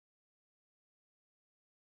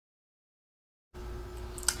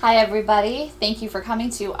Hi everybody, thank you for coming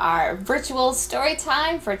to our virtual story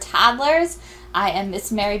time for toddlers. I am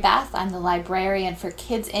Miss Mary Beth. I'm the librarian for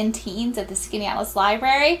kids and teens at the Skaneateles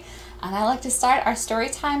Library, and I like to start our story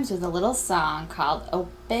times with a little song called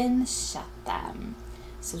Open Shut Them.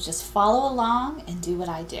 So just follow along and do what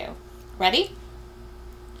I do. Ready?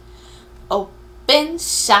 Open,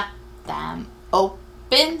 shut them,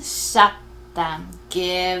 open, shut them.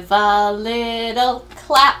 Give a little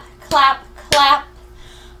clap, clap, clap.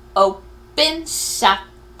 Open, shut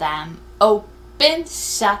them, open,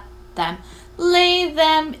 shut them. Lay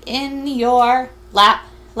them in your lap,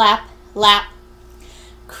 lap, lap.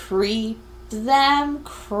 Creep them,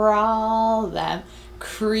 crawl them,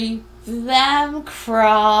 creep them,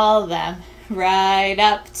 crawl them. Right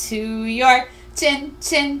up to your chin,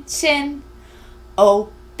 chin, chin.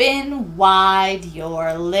 Open wide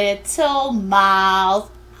your little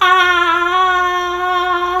mouth. Ah,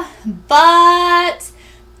 but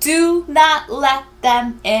do not let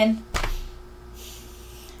them in.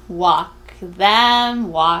 Walk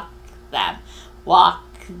them, walk them, walk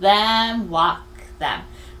them, walk them.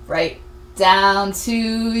 Right down to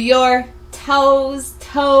your toes,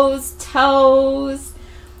 toes, toes.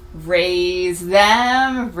 Raise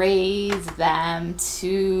them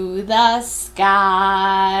to the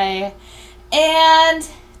sky. And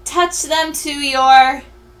touch them to your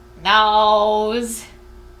nose.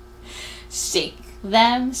 Shake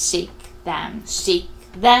them, shake them, shake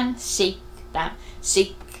them, shake them,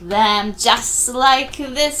 shake them just like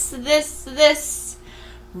this, this, this.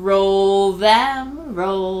 Roll them,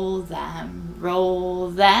 roll them,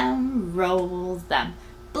 roll them, roll them.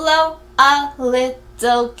 Blow a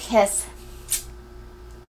little kiss.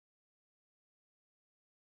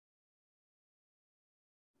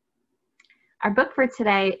 Our book for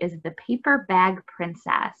today is The Paper Bag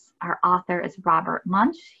Princess. Our author is Robert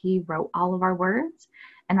Munch. He wrote all of our words.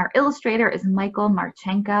 And our illustrator is Michael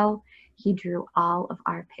Marchenko. He drew all of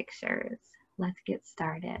our pictures. Let's get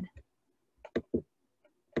started.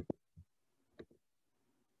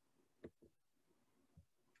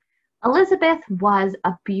 Elizabeth was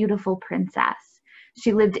a beautiful princess.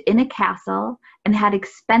 She lived in a castle and had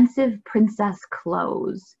expensive princess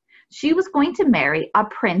clothes. She was going to marry a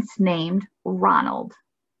prince named Ronald.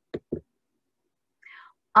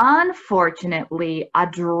 Unfortunately, a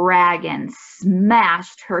dragon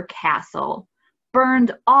smashed her castle,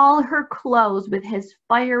 burned all her clothes with his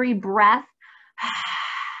fiery breath,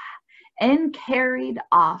 and carried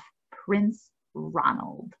off Prince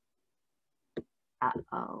Ronald.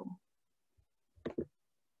 Uh-oh.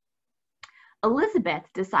 Elizabeth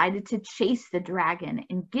decided to chase the dragon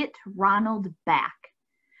and get Ronald back.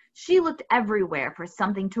 She looked everywhere for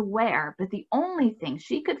something to wear, but the only thing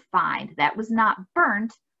she could find that was not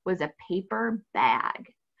burnt was a paper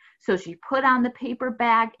bag. So she put on the paper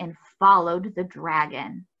bag and followed the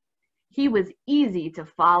dragon. He was easy to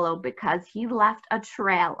follow because he left a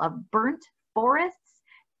trail of burnt forests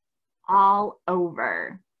all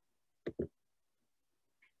over.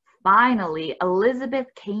 Finally, Elizabeth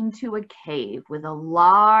came to a cave with a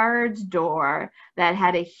large door that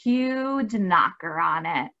had a huge knocker on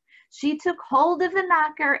it. She took hold of the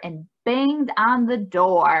knocker and banged on the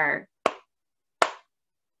door.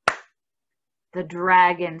 The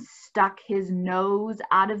dragon stuck his nose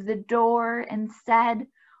out of the door and said,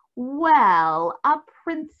 "Well, a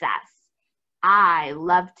princess. I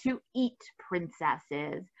love to eat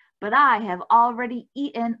princesses, but I have already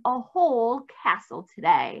eaten a whole castle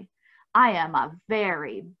today. I am a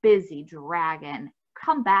very busy dragon.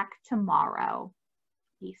 Come back tomorrow."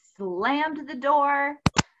 He slammed the door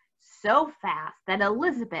so fast that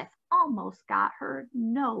Elizabeth almost got her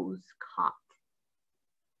nose caught.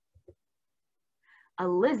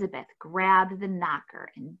 Elizabeth grabbed the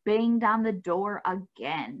knocker and banged on the door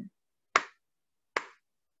again.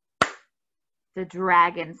 The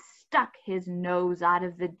dragon stuck his nose out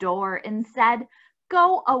of the door and said,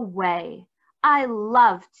 "Go away. I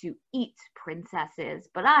love to eat princesses,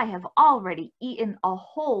 but I have already eaten a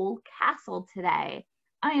whole castle today.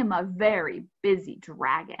 I am a very busy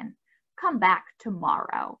dragon. Come back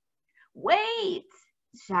tomorrow." "Wait!"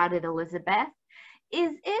 shouted Elizabeth.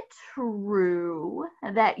 "Is it true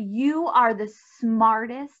that you are the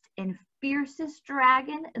smartest and fiercest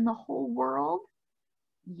dragon in the whole world?"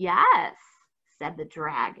 "Yes," said the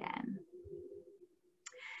dragon.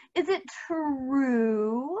 "Is it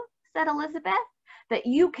true," said Elizabeth, "that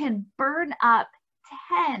you can burn up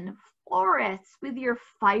 10 forests with your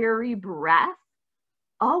fiery breath?"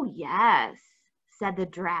 "Oh, yes," said the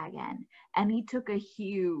dragon, and he took a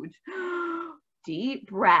huge, deep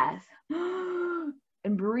breath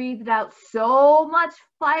and breathed out so much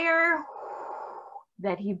fire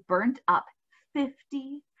that he burnt up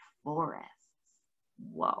 50 forests.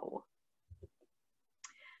 Whoa.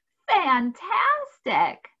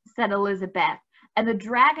 Fantastic, said Elizabeth, and the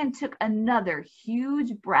dragon took another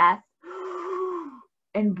huge breath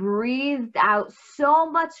and breathed out so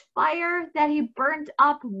much fire that he burnt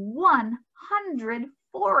up 100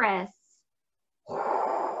 forests.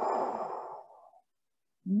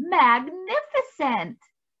 Magnificent,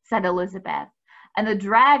 said Elizabeth, and the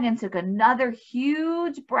dragon took another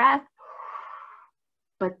huge breath,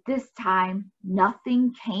 but this time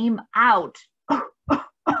nothing came out.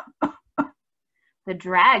 The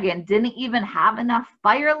dragon didn't even have enough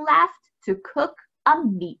fire left to cook a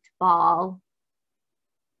meatball.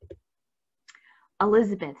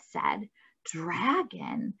 Elizabeth said,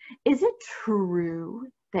 "Dragon, is it true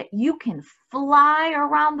that you can fly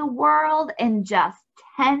around the world in just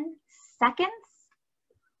 10 seconds?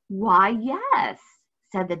 Why, yes,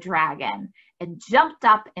 said the dragon, and jumped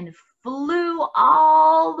up and flew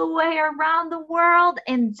all the way around the world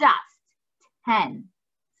in just 10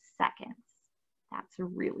 seconds. That's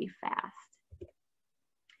really fast.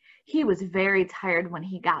 He was very tired when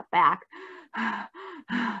he got back.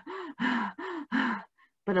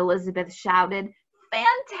 But Elizabeth shouted,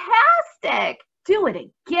 "Fantastic! Do it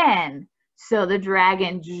again!" So the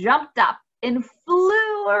dragon jumped up and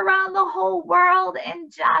flew around the whole world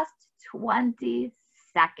in just 20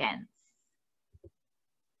 seconds.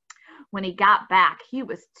 When he got back, he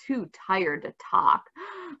was too tired to talk.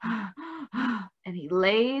 And he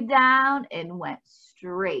lay down and went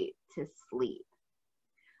straight to sleep.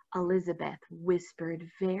 Elizabeth whispered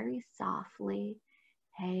very softly,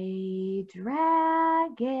 "Hey,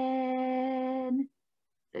 dragon."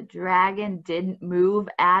 The dragon didn't move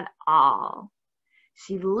at all.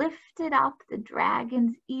 She lifted up the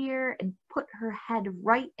dragon's ear and put her head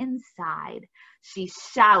right inside. She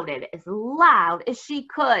shouted as loud as she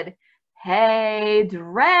could, "Hey,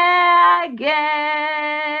 dragon!"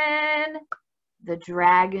 The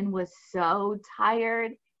dragon was so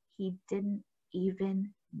tired, he didn't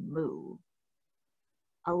even move.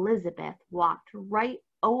 Elizabeth walked right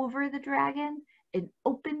over the dragon and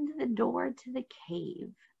opened the door to the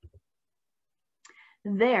cave.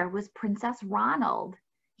 There was Princess Ronald.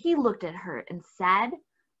 He looked at her and said,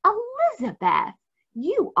 "Elizabeth,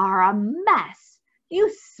 you are a mess. You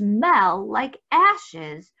smell like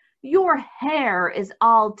ashes. Your hair is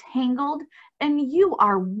all tangled, and you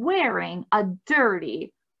are wearing a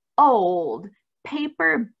dirty, old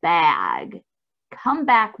paper bag. Come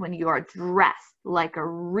back when you are dressed like a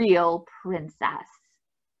real princess."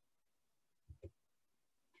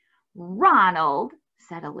 "Ronald,"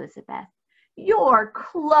 said Elizabeth, "your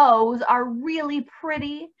clothes are really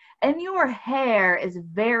pretty, and your hair is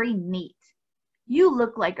very neat. You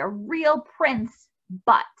look like a real prince,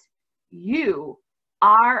 but you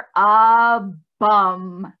are a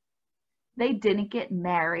bum." They didn't get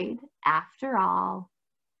married after all.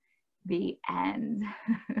 The end.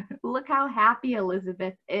 Look how happy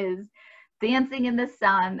Elizabeth is, dancing in the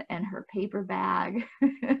sun in her paper bag.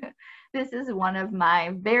 This is one of my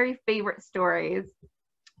very favorite stories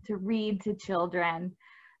to read to children.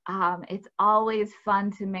 It's always fun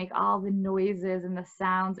to make all the noises and the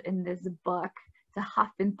sounds in this book, to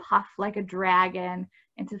huff and puff like a dragon,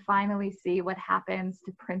 and to finally see what happens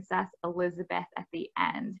to Princess Elizabeth at the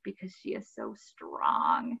end, because she is so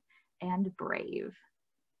strong and brave.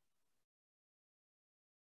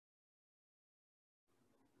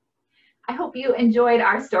 I hope you enjoyed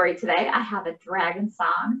our story today. I have a dragon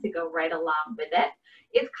song to go right along with it.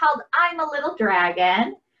 It's called "I'm a Little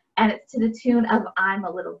Dragon," and it's to the tune of "I'm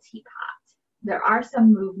a Little Teapot." There are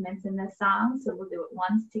some movements in this song, so we'll do it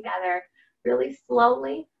once together really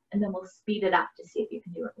slowly, and then we'll speed it up to see if you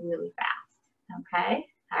can do it really fast. Okay?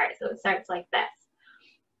 All right, so it starts like this.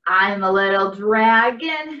 "I'm a little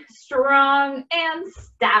dragon, strong and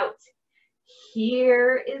stout.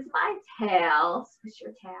 Here is my tail." Squish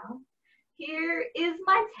your tail. "Here is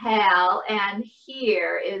my tail, and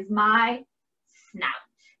here is my snout.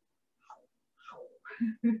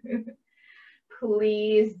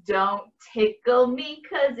 Please don't tickle me,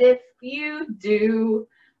 'cause if you do,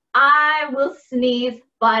 I will sneeze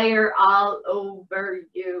fire all over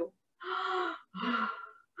you."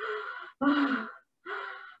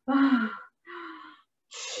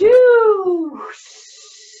 Shoo!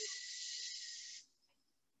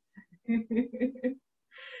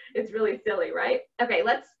 It's really silly, right? Okay,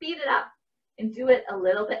 let's speed it up and do it a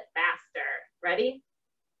little bit faster. Ready?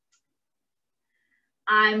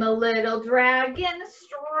 "I'm a little dragon,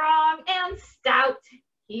 strong and stout.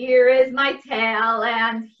 Here is my tail,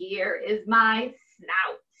 and here is my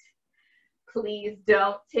snout. Please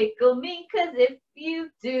don't tickle me, 'cause if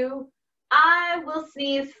you do, I will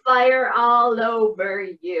sneeze fire all over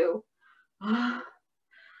you.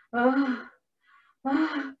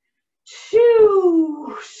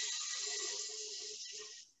 Shoo!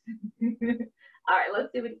 All right,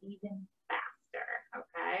 let's do it even faster,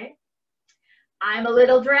 okay? I'm a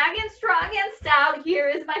little dragon, strong and stout. Here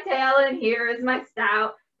is my tail and here is my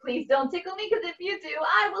snout. Please don't tickle me, because if you do,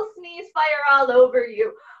 I will sneeze fire all over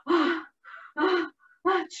you.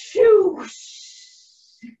 Shoo!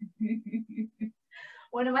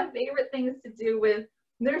 One of my favorite things to do with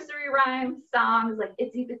nursery rhyme songs like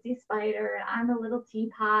Itsy Bitsy Spider and I'm a Little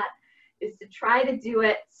Teapot is to try to do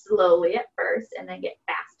it slowly at first and then get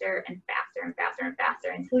faster and faster and faster and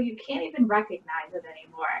faster until you can't even recognize it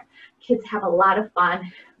anymore. Kids have a lot of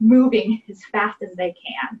fun moving as fast as they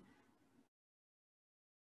can.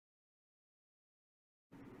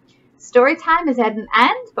 Story time is at an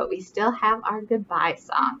end, but we still have our goodbye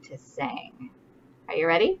song to sing. Are you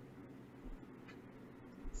ready?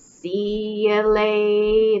 See you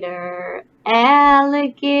later,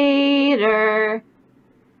 alligator.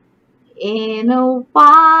 In a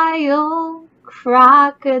while,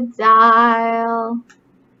 crocodile.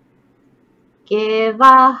 Give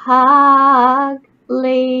a hug,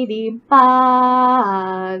 ladybug.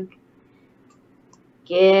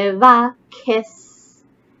 Give a kiss,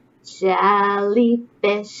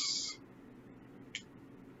 jellyfish.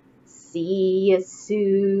 See you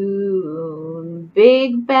soon,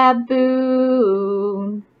 big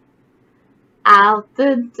baboon. Out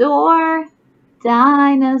the door,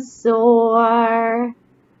 dinosaur.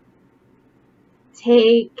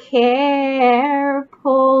 Take care,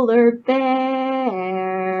 polar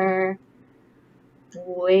bear.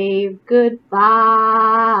 Wave goodbye,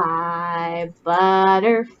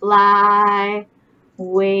 butterfly.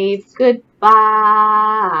 Wave goodbye,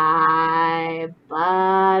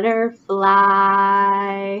 butterfly.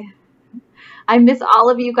 I miss all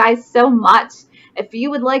of you guys so much. If you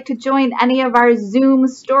would like to join any of our Zoom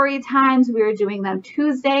story times, we are doing them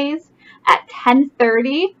Tuesdays at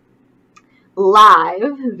 10:30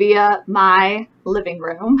 live via my living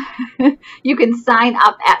room. You can sign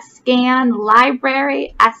up at Scan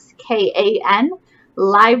Library, SKAN,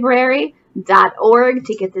 library.org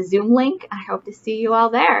to get the Zoom link. I hope to see you all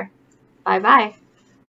there. Bye-bye.